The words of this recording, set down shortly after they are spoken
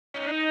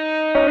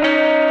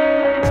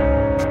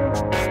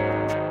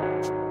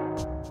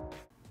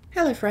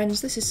Hello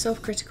friends, this is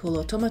Self-Critical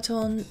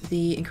Automaton,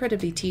 the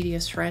incredibly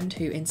tedious friend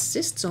who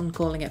insists on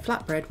calling it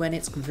flatbread when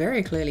it's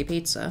very clearly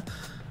pizza.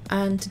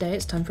 And today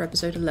it's time for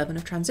episode 11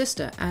 of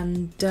Transistor.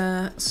 And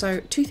so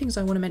two things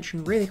I want to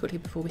mention really quickly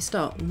before we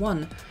start.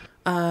 One,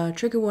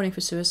 trigger warning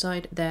for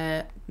suicide.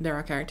 There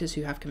are characters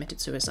who have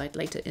committed suicide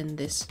later in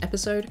this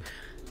episode.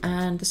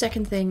 And the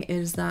second thing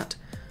is that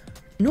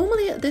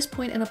normally at this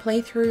point in a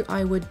playthrough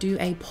I would do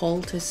a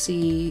poll to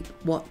see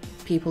what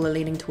people are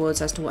leaning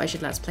towards as to what I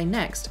should let's play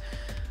next.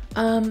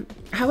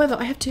 However,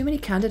 I have too many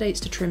candidates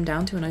to trim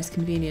down to a nice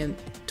convenient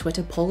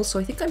Twitter poll, so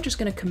I think I'm just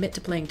going to commit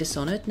to playing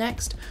Dishonored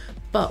next.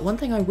 But one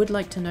thing I would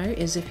like to know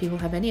is if people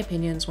have any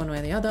opinions one way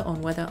or the other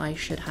on whether I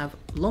should have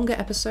longer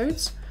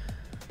episodes,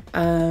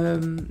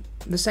 the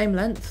same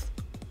length,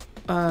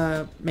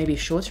 maybe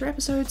shorter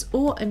episodes,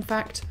 or in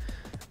fact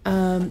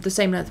the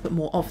same length but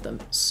more of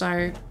them.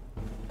 So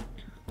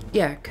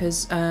yeah,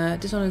 because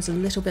Dishonored's a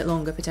little bit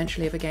longer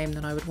potentially of a game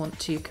than I would want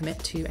to commit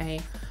to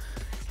a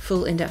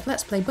full in-depth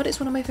let's play, but it's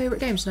one of my favourite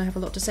games and I have a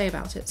lot to say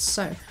about it.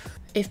 So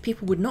if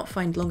people would not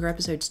find longer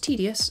episodes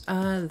tedious,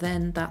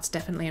 then that's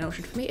definitely an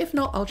option for me. If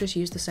not, I'll just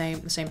use the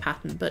same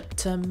pattern,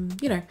 but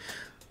you know,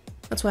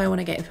 that's why I want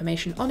to get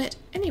information on it.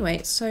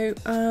 Anyway, so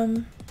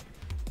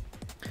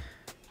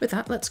with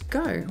that, let's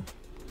go.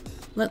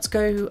 Let's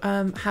go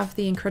have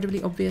the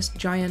incredibly obvious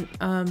giant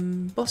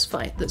boss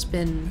fight that's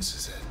been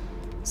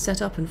set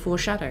up and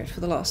foreshadowed for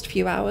the last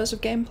few hours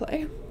of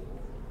gameplay.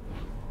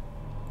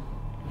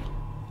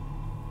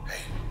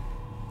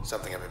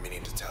 Something I've been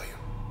meaning to tell you.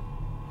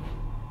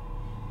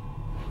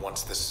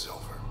 Once this is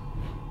over,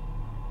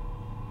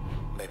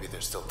 maybe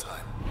there's still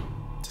time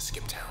to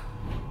skip town.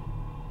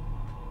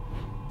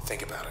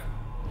 Think about it.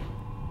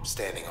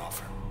 Standing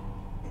offer.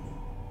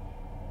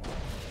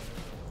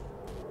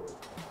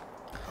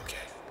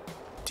 Okay,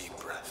 deep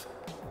breath.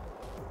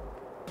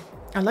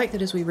 I like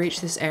that as we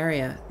reach this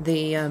area,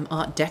 the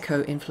Art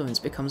Deco influence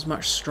becomes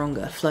much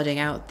stronger, flooding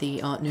out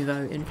the Art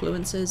Nouveau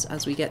influences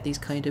as we get these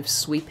kind of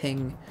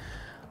sweeping,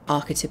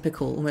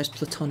 archetypical, almost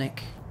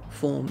platonic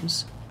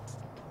forms.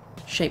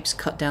 Shapes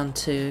cut down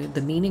to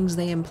the meanings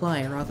they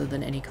imply rather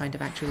than any kind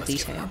of actual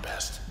detail. Give it our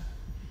best.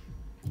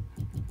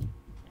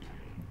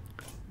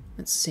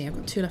 Let's see, I've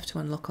got 2 left to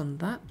unlock on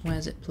that.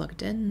 Where's it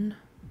plugged in?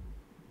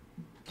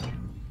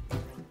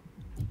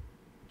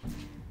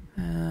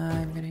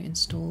 I'm going to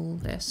install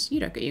this.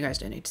 You guys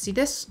don't need to see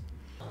this.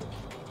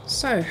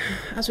 So,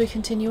 as we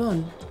continue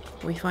on,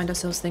 we find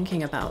ourselves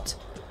thinking about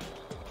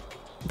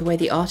the way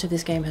the art of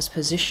this game has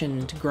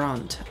positioned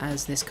Grant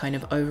as this kind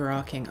of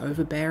overarching,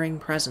 overbearing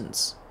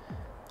presence.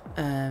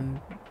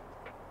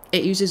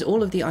 It uses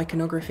all of the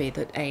iconography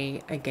that a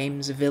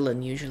game's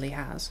villain usually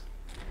has.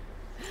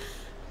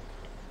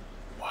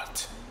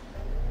 What?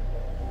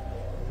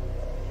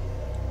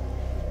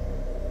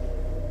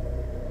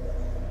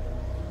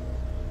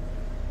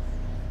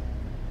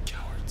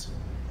 Cowards.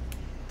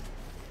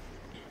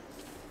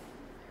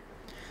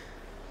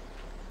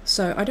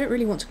 So I don't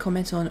really want to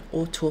comment on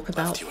or talk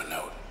about Left you a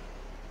note.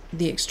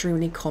 the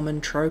extremely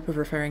common trope of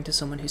referring to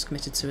someone who's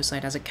committed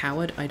suicide as a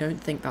coward. I don't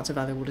think that's a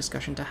valuable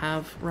discussion to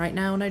have right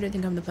now, and I don't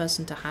think I'm the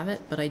person to have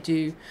it, but I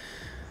do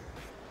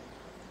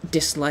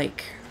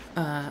dislike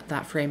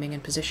that framing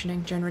and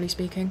positioning, generally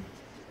speaking.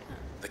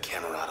 The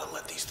Camerata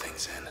let these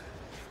things in.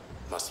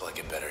 Must like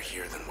it better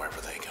here than wherever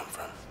they come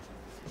from.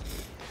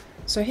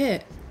 So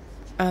here,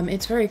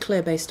 it's very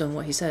clear based on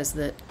what he says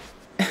that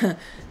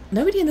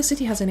nobody in the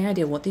city has any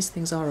idea what these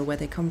things are or where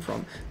they come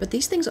from, but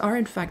these things are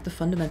in fact the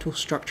fundamental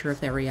structure of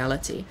their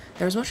reality.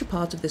 They're as much a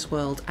part of this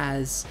world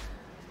as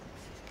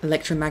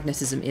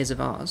electromagnetism is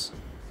of ours.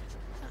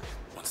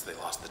 Once they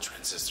lost the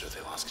transistor,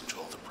 they lost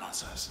control of the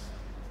process.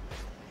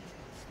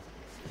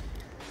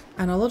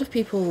 And a lot of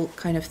people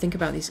kind of think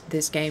about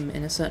this game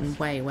in a certain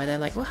way, where they're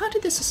like, well, how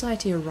did this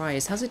society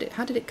arise? How did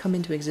it come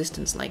into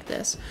existence like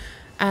this?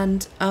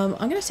 And I'm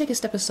going to take a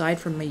step aside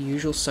from my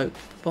usual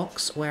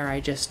soapbox, where I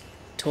just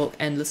talk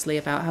endlessly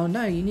about how,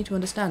 no, you need to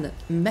understand that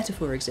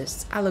metaphor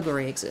exists,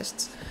 allegory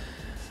exists.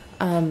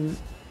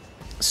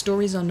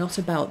 Stories are not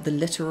about the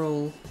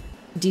literal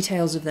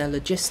details of their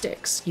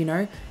logistics, you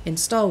know? In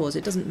Star Wars,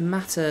 it doesn't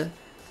matter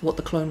what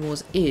the Clone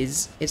Wars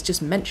is, it's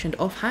just mentioned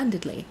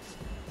offhandedly,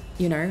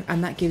 you know?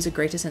 And that gives a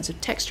greater sense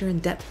of texture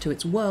and depth to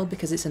its world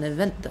because it's an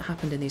event that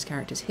happened in these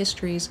characters'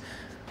 histories,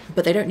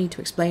 but they don't need to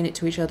explain it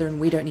to each other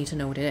and we don't need to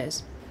know what it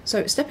is.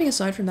 So, stepping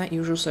aside from that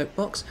usual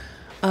soapbox,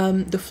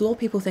 the flaw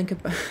people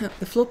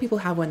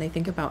have when they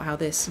think about how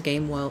this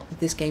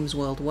game's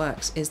world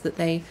works is that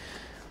they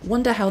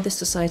wonder how this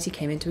society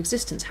came into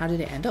existence. How did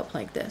it end up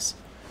like this?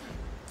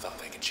 Thought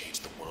they could change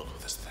the world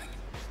with this thing.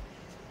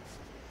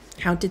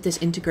 How did this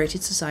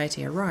integrated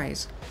society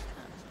arise?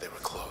 They were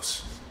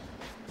close.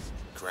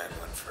 Grant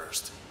went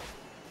first.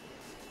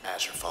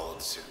 Asher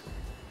followed suit.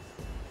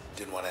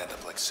 Didn't want to end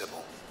up like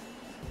Sybil.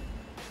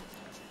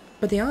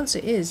 But the answer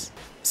is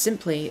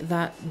simply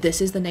that this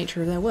is the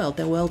nature of their world.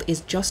 Their world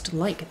is just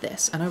like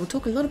this, and I will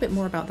talk a little bit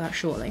more about that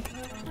shortly.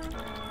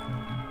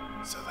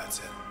 So that's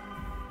it.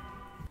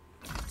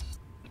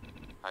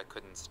 I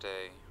couldn't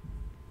stay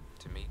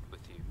to meet with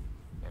you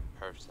in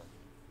person.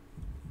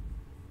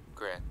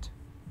 Grant,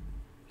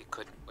 he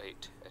couldn't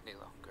wait any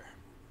longer.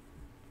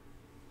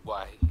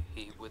 Why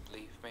he would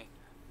leave me?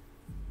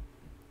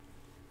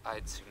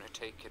 I'd sooner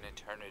take an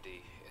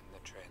eternity in the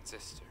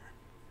Transistor.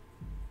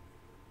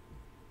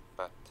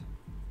 But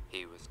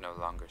he was no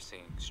longer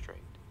seeing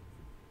straight.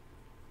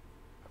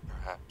 Or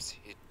perhaps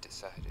he'd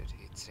decided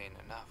he'd seen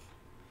enough.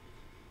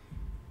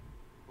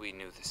 We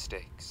knew the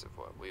stakes of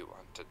what we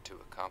wanted to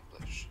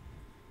accomplish.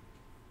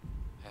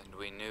 And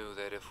we knew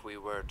that if we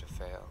were to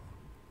fail,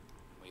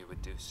 we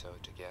would do so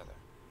together.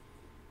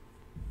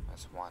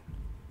 As one.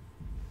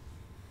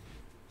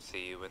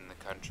 See you in the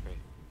country.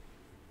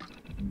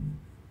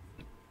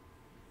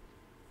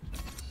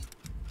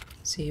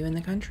 See you in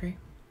the country.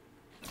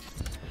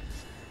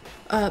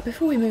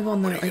 Before we move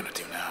on though, What are you gonna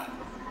do now?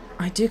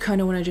 I do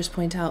kind of want to just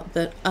point out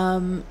that,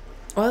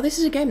 well, this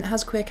is a game that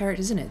has queer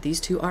characters in it. These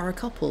two are a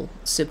couple.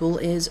 Sybil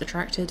is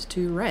attracted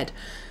to Red.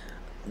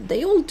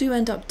 They all do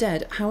end up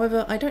dead.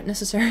 However, I don't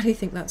necessarily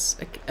think that's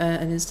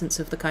an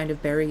instance of the kind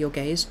of bury your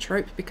gays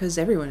trope, because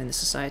everyone in the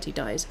society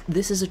dies.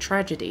 This is a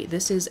tragedy.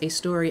 This is a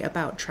story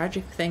about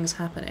tragic things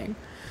happening.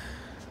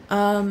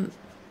 Yeah,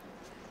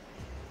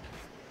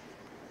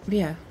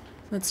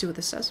 let's see what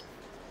this says.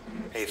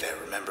 Hey there,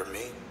 remember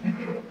me?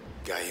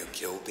 Guy you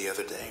killed the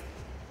other day?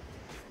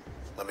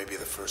 Let me be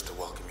the first to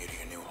welcome you to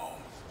your new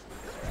home.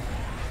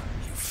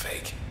 You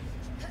fake.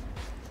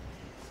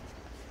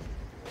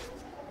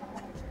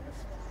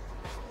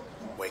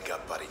 Wake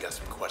up, buddy. Got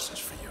some questions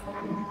for you.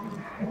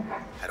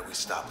 How do we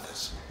stop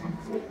this?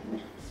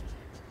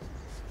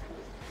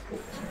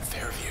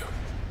 Fairview.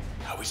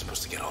 How are we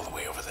supposed to get all the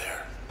way over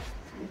there?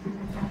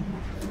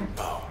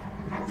 Oh.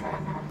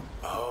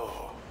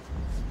 Oh.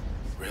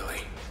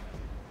 Really?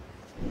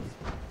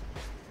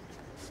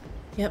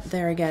 Yep,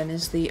 there again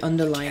is the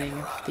underlining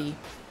of the...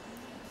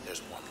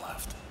 There's one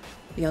left.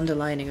 The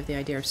underlining of the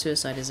idea of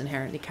suicide is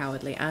inherently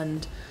cowardly,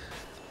 and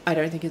I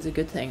don't think it's a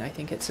good thing. I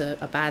think it's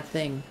a bad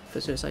thing for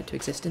suicide to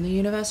exist in the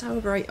universe.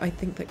 However, I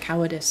think that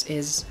cowardice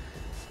is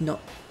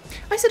not...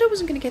 I said I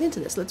wasn't going to get into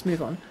this. Let's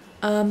move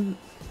on.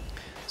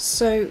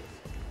 So,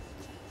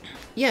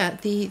 yeah,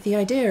 the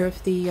idea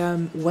of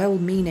the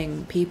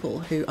well-meaning people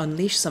who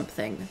unleash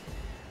something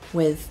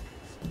with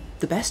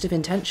the best of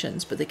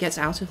intentions, but that gets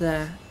out of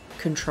their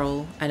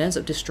control and ends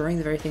up destroying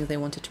the very thing they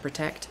wanted to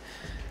protect,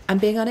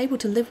 and being unable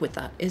to live with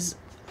that is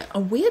a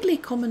weirdly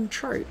common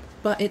trope,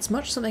 but it's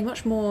something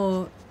much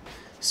more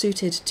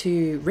suited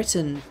to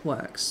written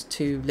works,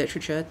 to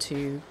literature,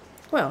 to,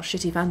 well,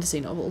 shitty fantasy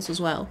novels as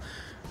well,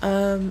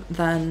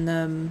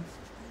 than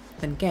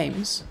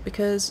games,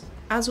 because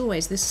as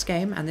always this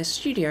game and this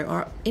studio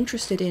are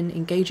interested in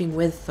engaging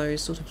with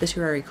those sort of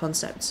literary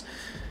concepts,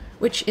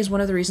 which is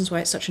one of the reasons why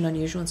it's such an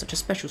unusual and such a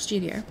special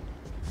studio.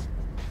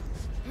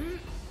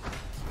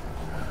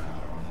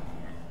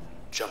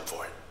 Jump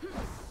for it.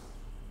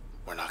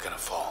 We're not gonna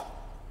fall.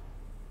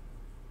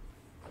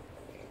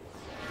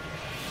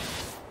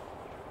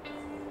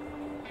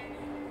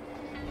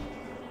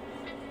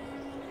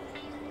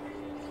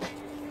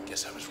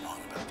 Guess I was wrong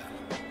about that.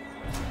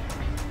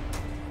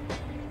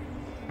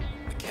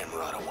 The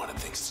Camerata wanted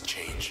things to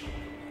change.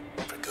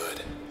 For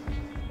good.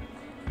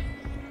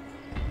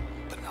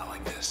 But not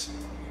like this.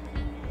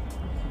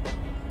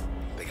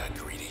 They got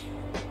greedy.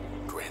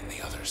 Grant and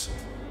the others.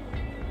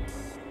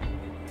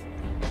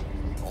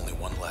 Only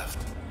one left.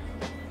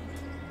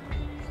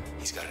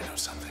 He's got to know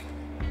something.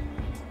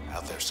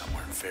 Out there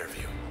somewhere in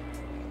Fairview.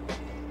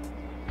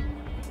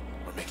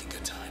 We're making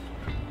good time.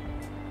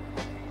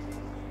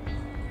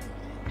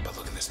 But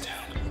look at this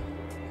town.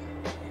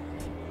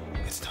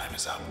 Its time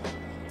is up.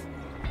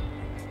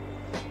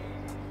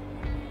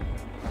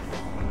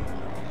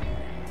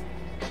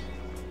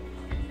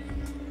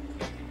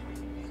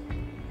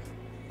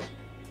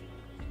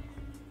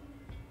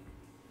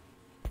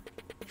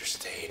 Your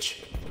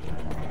stage.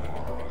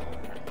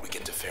 We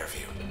get to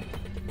Fairview.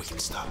 We can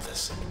stop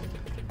this.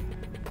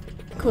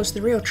 Of course,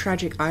 the real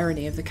tragic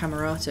irony of the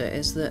Camerata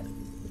is that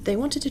they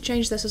wanted to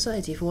change their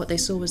society for what they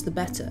saw was the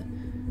better.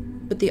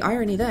 But the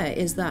irony there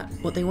is that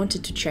what they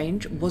wanted to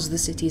change was the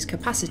city's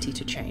capacity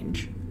to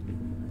change.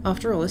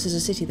 After all, this is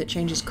a city that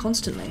changes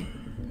constantly,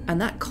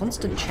 and that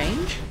constant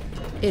change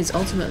is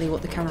ultimately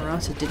what the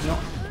Camerata did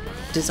not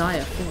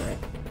desire for it.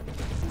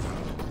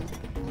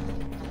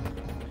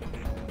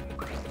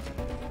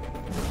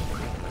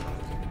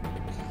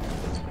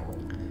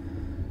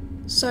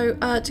 So,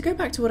 to go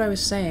back to what I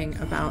was saying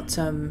about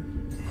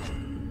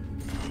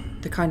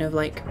the kind of,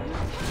 like,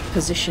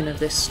 position of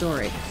this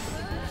story.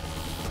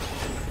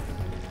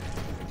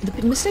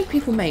 The mistake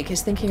people make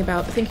is thinking of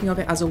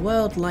it as a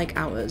world like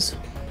ours,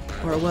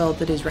 or a world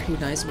that is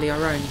recognisably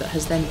our own, that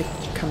has then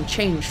become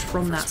changed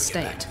from that First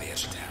we get back state. to the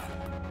edge of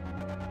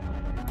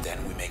town.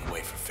 Then we make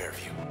way for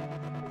Fairview.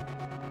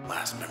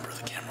 Last member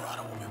of the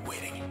Camerata will be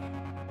waiting.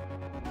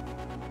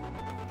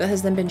 That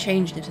has then been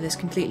changed into this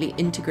completely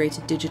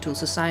integrated digital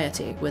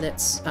society with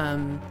its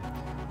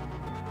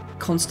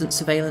constant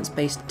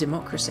surveillance-based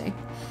democracy.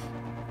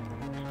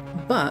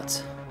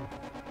 But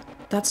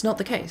that's not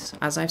the case,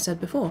 as I've said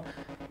before.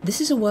 This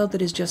is a world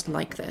that is just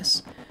like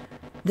this.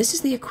 This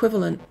is the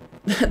equivalent,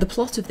 the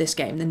plot of this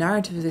game, the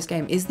narrative of this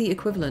game, is the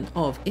equivalent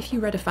of if you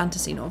read a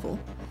fantasy novel.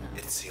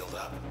 It's sealed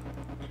up.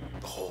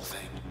 The whole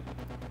thing.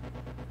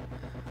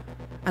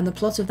 And the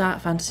plot of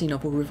that fantasy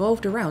novel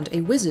revolved around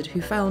a wizard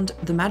who found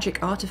the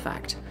magic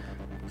artifact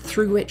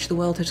through which the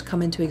world has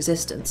come into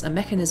existence, a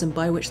mechanism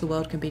by which the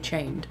world can be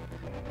chained.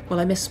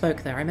 Well, I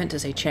misspoke there, I meant to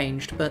say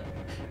changed, but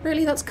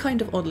really that's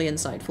kind of oddly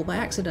insightful by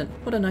accident.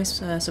 What a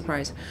nice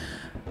surprise.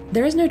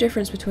 There is no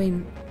difference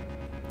between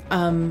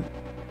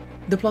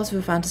the plot of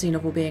a fantasy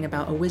novel being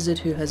about a wizard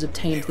who has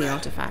obtained the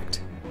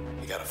artifact.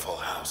 You got a full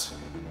house.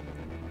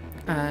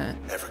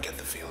 Ever get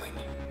the feeling?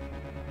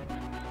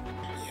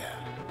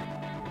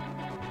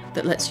 Yeah.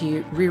 That lets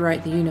you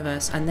rewrite the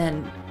universe and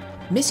then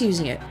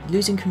misusing it,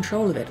 losing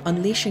control of it,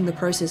 unleashing the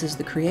processes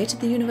that created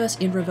the universe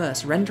in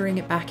reverse, rendering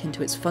it back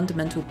into its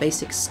fundamental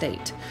basic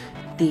state,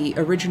 the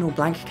original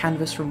blank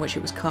canvas from which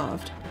it was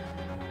carved.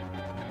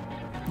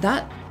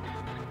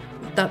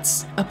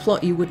 That's a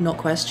plot you would not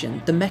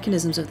question. The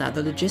mechanisms of that,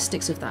 the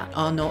logistics of that,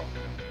 are not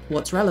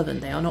what's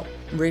relevant. They are not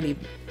really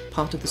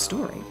part of the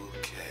story.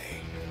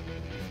 Okay.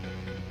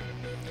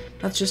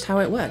 That's just how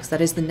it works. That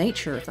is the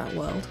nature of that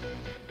world.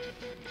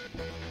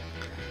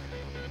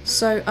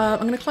 So I'm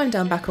going to climb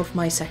down back off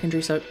my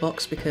secondary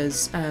soapbox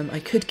because I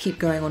could keep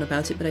going on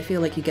about it, but I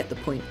feel like you get the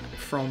point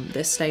from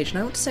this stage. And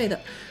I want to say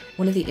that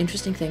one of the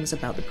interesting things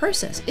about the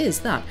process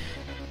is that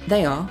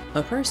they are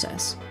a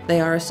process.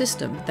 They are a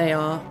system. They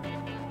are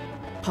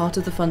part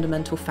of the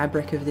fundamental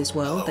fabric of this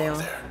world. They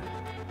are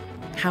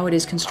how it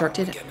is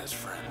constructed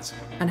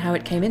and how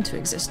it came into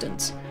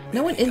existence.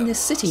 No one in this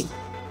city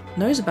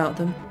knows about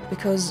them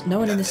because no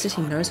one in this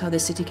city knows how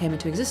this city came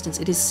into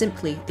existence. It is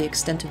simply the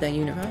extent of their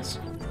universe.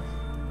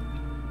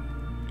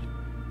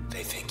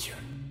 They think you're...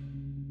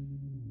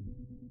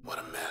 What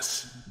a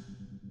mess.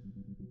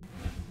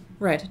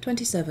 Red,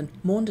 27.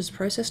 Mourned as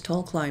process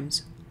toll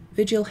climbs.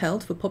 Vigil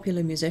held for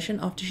popular musician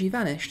after she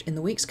vanished in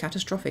the week's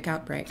catastrophic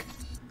outbreak.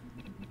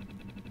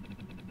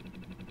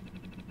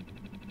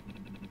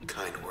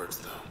 Kind words,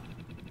 though.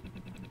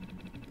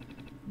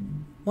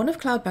 One of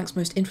Cloudbank's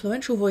most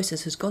influential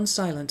voices has gone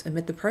silent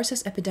amid the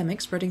process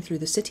epidemic spreading through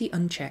the city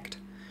unchecked.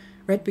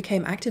 Red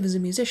became active as a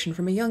musician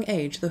from a young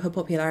age, though her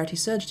popularity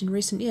surged in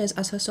recent years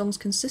as her songs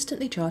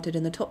consistently charted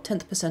in the top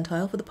 10th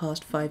percentile for the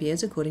past 5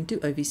 years according to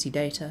OVC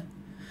data.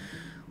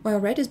 While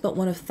Red is but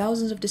one of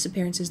thousands of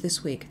disappearances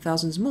this week,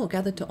 thousands more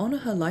gathered to honour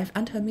her life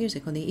and her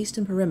music on the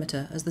eastern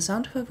perimeter as the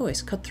sound of her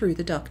voice cut through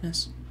the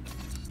darkness.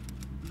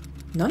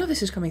 None of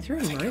this is coming through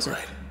anymore, is it?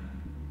 Right.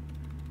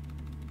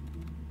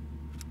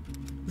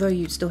 Though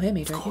you still hear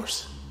me, don't you?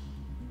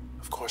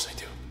 Of course I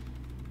do.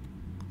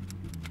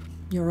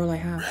 You're all I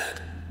have.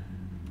 Red.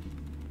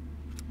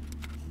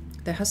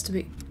 There has to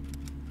be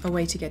a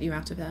way to get you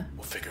out of there.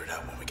 We'll figure it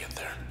out when we get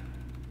there.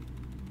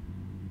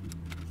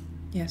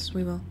 Yes,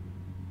 we will.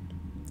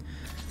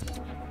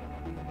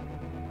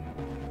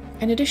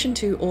 In addition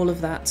to all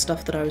of that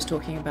stuff that I was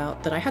talking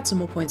about, that I had some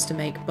more points to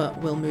make, but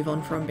we'll move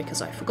on from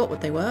because I forgot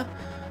what they were,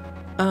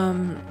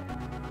 I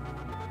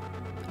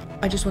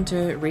just want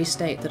to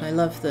restate that I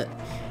love that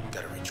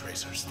Gotta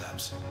retrace our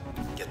steps.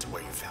 Get to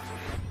where you found me.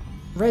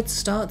 Red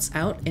starts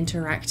out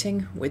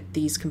interacting with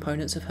these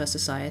components of her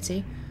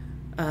society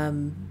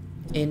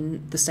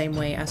in the same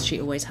way as she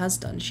always has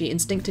done. She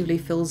instinctively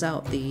fills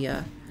out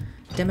the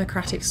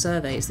democratic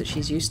surveys that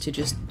she's used to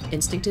just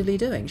instinctively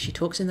doing. She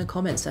talks in the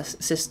comments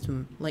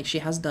system like she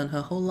has done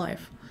her whole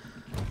life.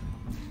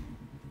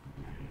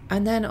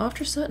 And then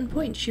after a certain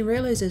point she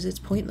realizes it's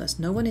pointless.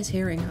 No one is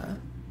hearing her.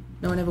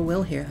 No one ever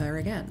will hear her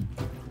again.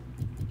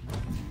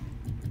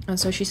 And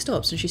so she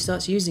stops and she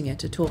starts using it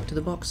to talk to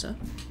the boxer.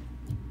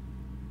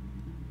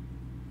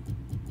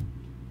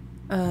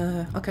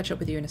 I'll catch up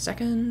with you in a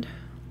second.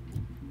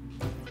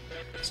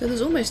 So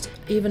there's almost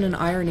even an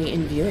irony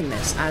in viewing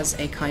this as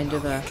a kind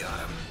of a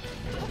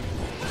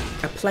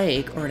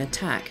plague or an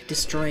attack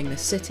destroying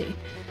this city.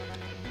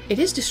 It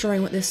is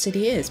destroying what this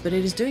city is, but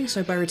it is doing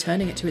so by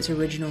returning it to its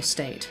original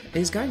state. It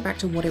is going back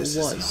to what it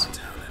was.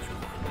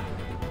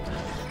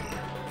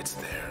 It's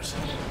theirs.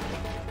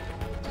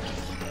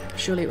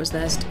 Surely it was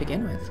theirs to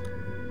begin with.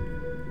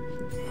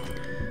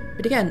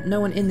 But again, no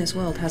one in this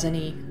world has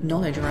any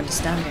knowledge or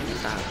understanding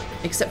of that,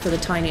 except for the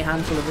tiny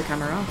handful of the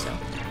Camerata.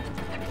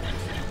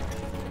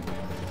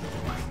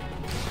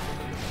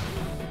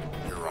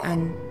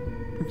 And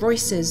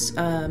Royce's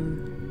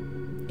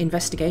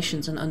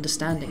investigations and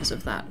understandings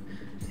of that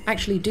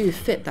actually do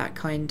fit that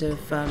kind of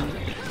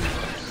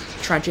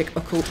tragic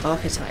occult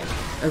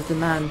archetype of the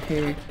man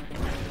who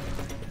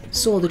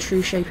saw the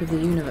true shape of the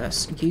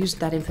universe, used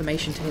that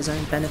information to his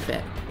own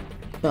benefit,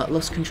 but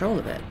lost control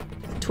of it,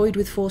 toyed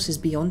with forces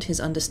beyond his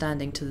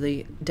understanding to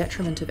the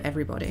detriment of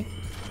everybody.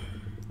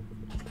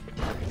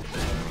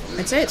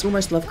 I'd say it's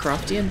almost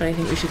Lovecraftian, but I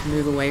think we should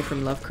move away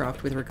from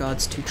Lovecraft with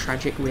regards to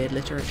tragic, weird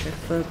literature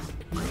for,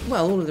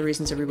 well, all of the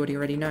reasons everybody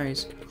already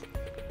knows.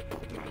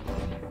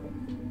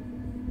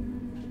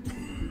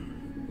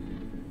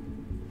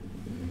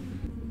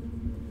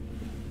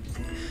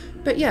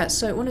 But yeah,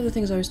 so one of the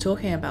things I was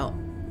talking about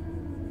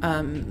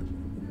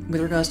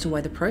with regards to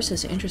why the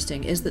process are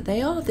interesting, is that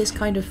they are this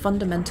kind of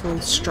fundamental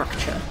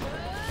structure.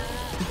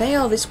 They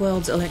are this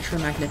world's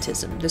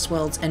electromagnetism, this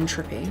world's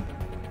entropy.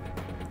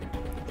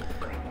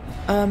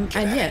 And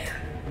yet,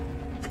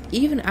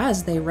 even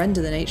as they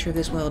render the nature of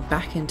this world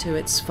back into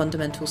its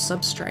fundamental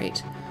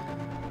substrate,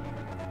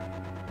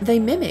 they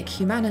mimic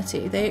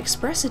humanity. They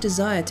express a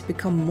desire to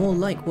become more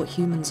like what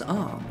humans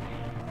are.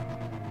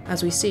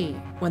 As we see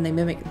when they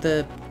mimic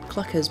the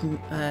cluckers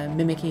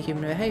mimicking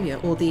human behaviour,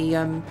 or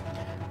the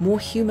more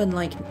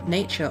human-like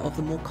nature of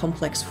the more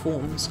complex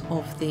forms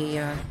of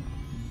the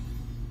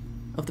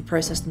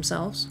process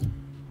themselves.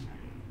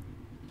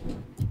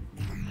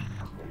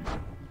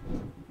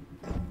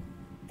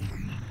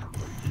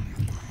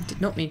 Did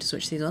not mean to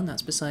switch these on,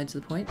 that's besides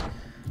the point.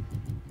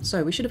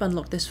 So we should have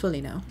unlocked this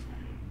fully now.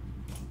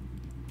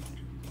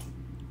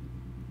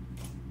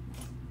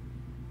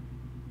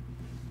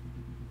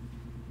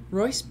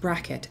 Royce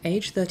Brackett,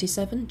 age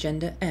 37,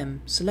 gender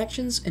M,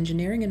 selections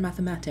engineering and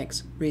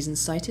mathematics,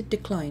 reasons cited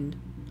declined.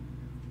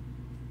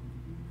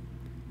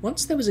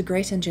 Once there was a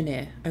great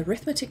engineer.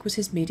 Arithmetic was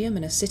his medium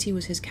and a city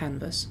was his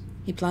canvas.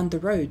 He planned the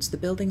roads, the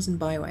buildings and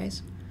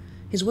byways.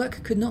 His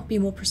work could not be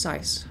more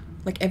precise.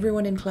 Like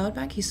everyone in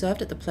Cloudbank, he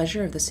served at the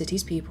pleasure of the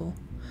city's people.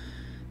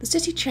 The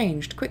city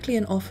changed quickly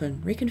and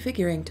often,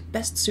 reconfiguring to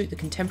best suit the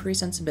contemporary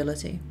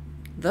sensibility.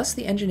 Thus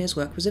the engineer's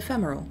work was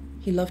ephemeral.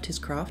 He loved his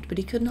craft, but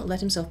he could not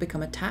let himself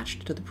become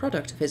attached to the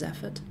product of his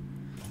effort.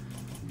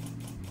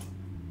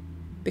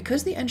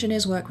 Because the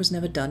engineer's work was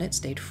never done, it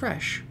stayed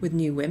fresh. With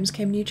new whims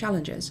came new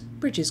challenges.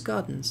 Bridges,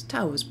 gardens,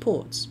 towers,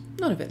 ports.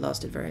 None of it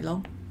lasted very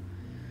long.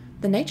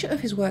 The nature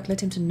of his work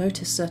led him to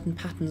notice certain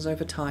patterns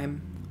over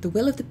time. The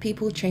will of the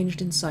people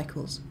changed in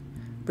cycles.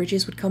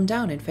 Bridges would come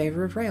down in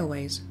favour of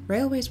railways.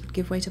 Railways would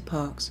give way to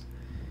parks.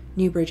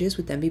 New bridges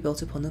would then be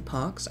built upon the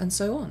parks, and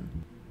so on.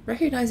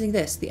 Recognising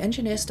this, the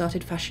engineer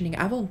started fashioning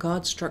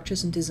avant-garde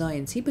structures and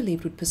designs he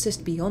believed would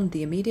persist beyond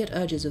the immediate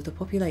urges of the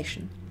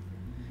population.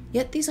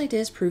 Yet these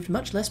ideas proved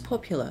much less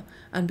popular,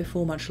 and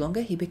before much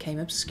longer he became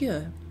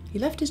obscure. He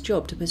left his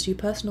job to pursue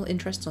personal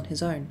interests on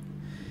his own.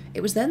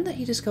 It was then that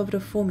he discovered a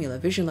formula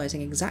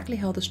visualising exactly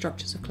how the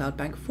structures of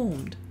Cloudbank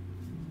formed.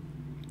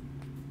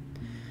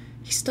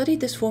 He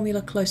studied this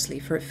formula closely,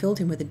 for it filled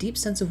him with a deep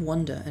sense of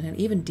wonder and an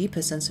even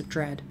deeper sense of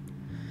dread.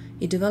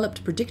 He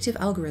developed predictive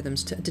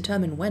algorithms to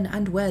determine when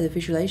and where the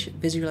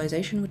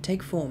visualization would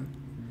take form.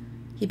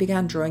 He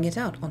began drawing it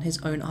out on his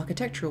own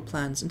architectural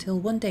plans until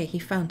one day he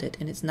found it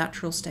in its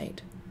natural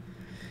state.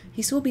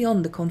 He saw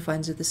beyond the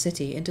confines of the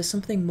city into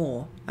something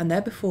more, and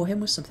there before him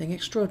was something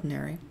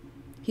extraordinary.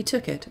 He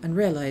took it and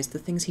realized the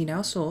things he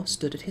now saw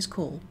stood at his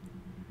call.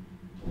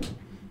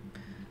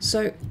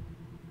 So,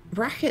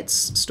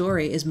 Brackett's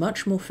story is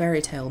much more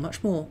fairy tale,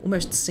 much more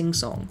almost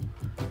sing-song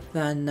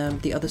than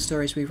the other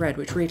stories we read,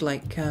 which read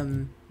like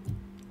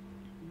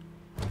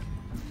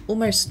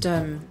almost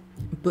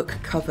book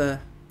cover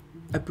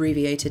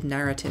abbreviated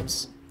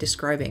narratives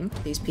describing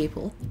these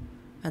people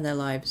and their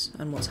lives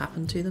and what's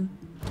happened to them.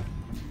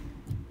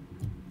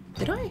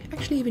 Did I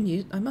actually even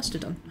use... I must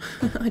have done.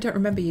 I don't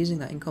remember using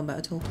that in combat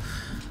at all.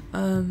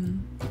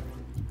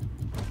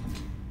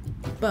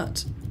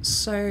 But,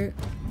 so...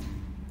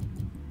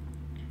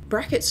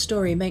 Brackett's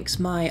story makes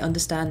my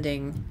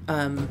understanding,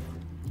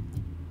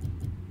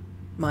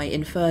 my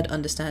inferred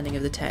understanding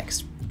of the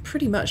text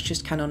pretty much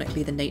just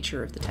canonically the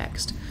nature of the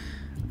text.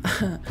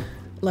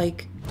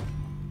 Like,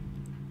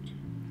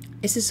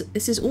 this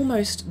is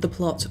almost the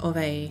plot of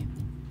a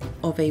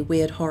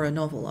weird horror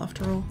novel,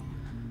 after all.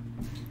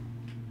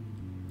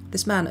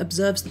 This man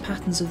observes the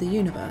patterns of the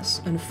universe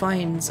and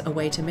finds a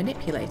way to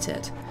manipulate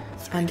it,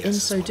 and in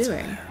so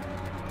doing,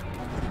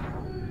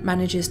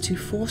 manages to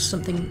force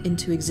something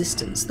into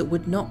existence that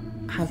would not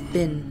have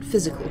been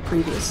physical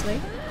previously.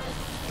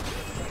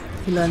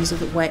 He learns of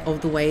the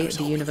way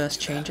the universe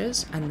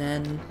changes, and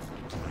then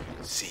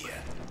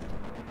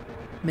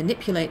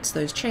manipulates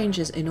those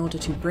changes in order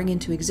to bring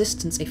into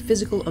existence a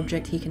physical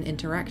object he can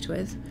interact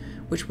with,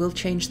 which will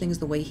change things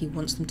the way he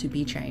wants them to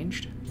be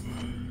changed.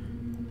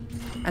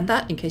 And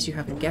that, in case you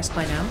haven't guessed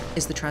by now,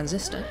 is the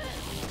Transistor.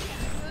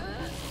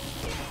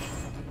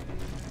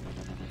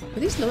 Are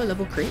these lower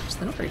level creeps?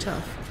 They're not very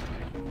tough.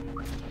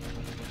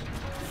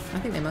 I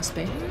think they must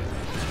be.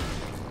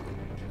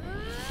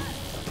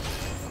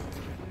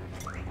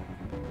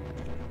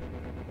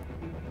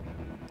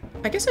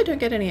 I guess I don't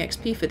get any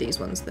XP for these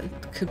ones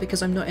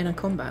because I'm not in a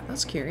combat.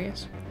 That's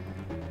curious.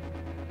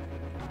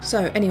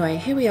 So anyway,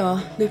 here we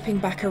are, looping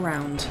back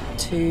around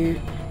to...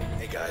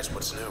 Hey guys,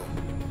 what's new?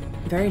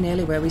 Very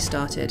nearly where we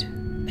started.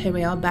 Here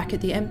we are back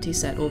at the empty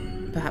set, or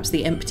perhaps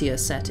the emptier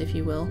set, if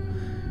you will,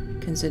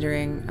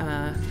 considering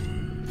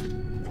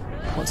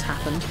what's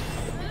happened.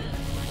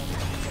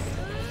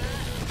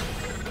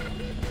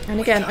 And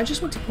again, I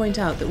just want to point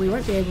out that we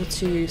won't be able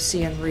to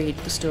see and read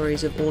the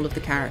stories of all of the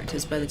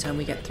characters by the time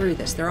we get through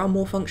this. There are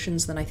more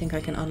functions than I think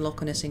I can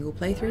unlock on a single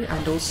playthrough,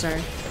 and also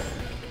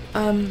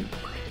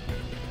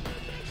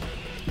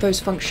those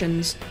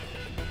functions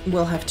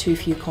will have too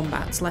few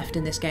combats left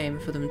in this game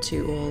for them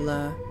to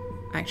all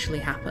actually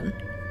happen.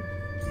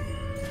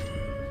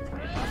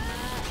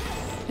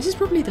 This is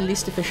probably the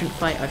least efficient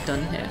fight I've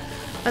done here.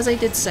 As I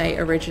did say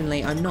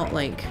originally, I'm not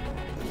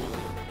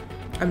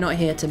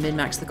here to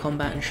min-max the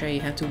combat and show you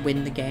how to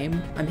win the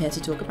game. I'm here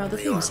to talk about the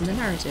themes and the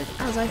narrative,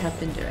 as I have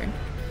been doing.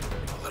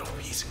 A little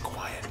peace and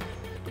quiet.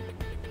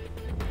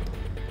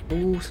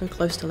 Ooh, so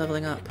close to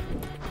leveling up.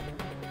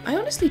 I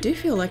honestly do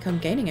feel like I'm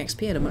gaining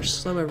XP at a much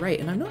slower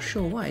rate, and I'm not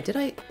sure why. Did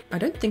I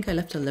don't think I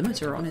left a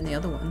limiter on in the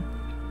other one.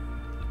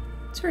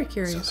 It's very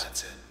curious. So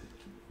that's it.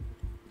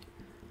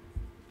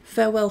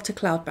 Farewell to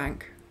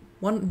Cloudbank.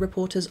 One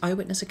reporter's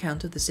eyewitness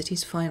account of the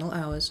city's final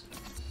hours.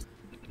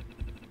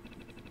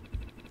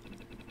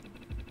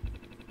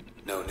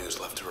 No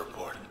news left to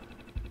report.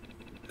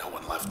 No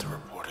one left to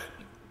report it.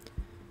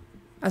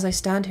 As I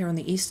stand here on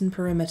the eastern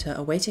perimeter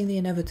awaiting the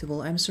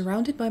inevitable, I am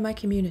surrounded by my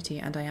community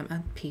and I am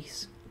at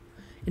peace.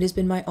 It has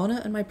been my honour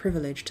and my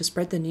privilege to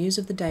spread the news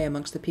of the day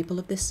amongst the people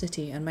of this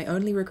city, and my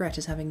only regret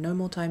is having no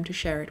more time to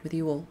share it with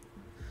you all.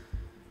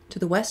 To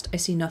the west I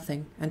see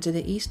nothing, and to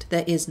the east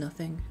there is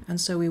nothing,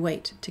 and so we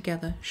wait,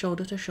 together,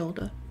 shoulder to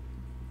shoulder.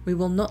 We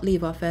will not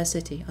leave our fair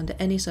city under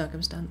any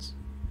circumstance.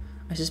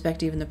 I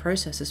suspect even the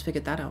process has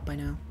figured that out by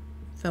now.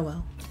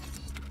 Farewell.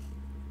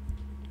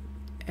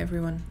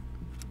 Everyone.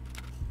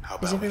 How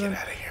about we get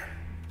out of here?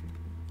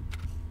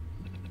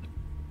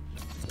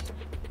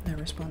 No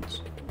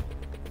response.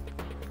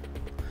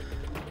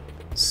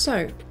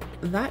 So,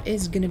 that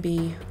is going to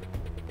be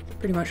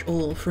pretty much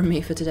all from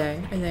me for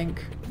today, I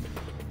think.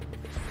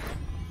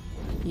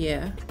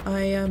 Yeah,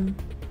 I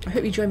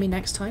hope you join me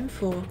next time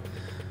for,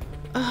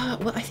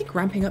 well, I think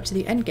ramping up to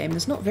the end game.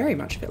 There's not very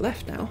much of it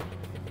left now.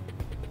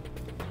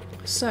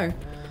 So,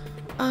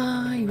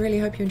 I really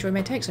hope you enjoy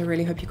my takes. I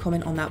really hope you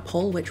comment on that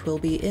poll, which will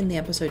be in the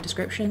episode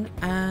description.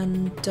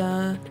 And,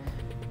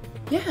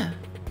 yeah,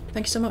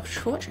 thank you so much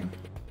for watching.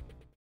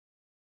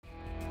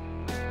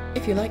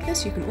 If you like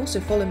this, you can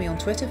also follow me on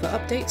Twitter for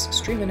updates,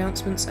 stream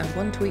announcements, and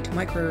one-tweet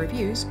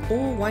micro-reviews,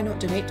 or why not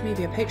donate to me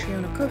via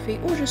Patreon or Ko-fi,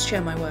 or just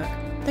share my work.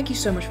 Thank you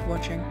so much for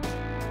watching.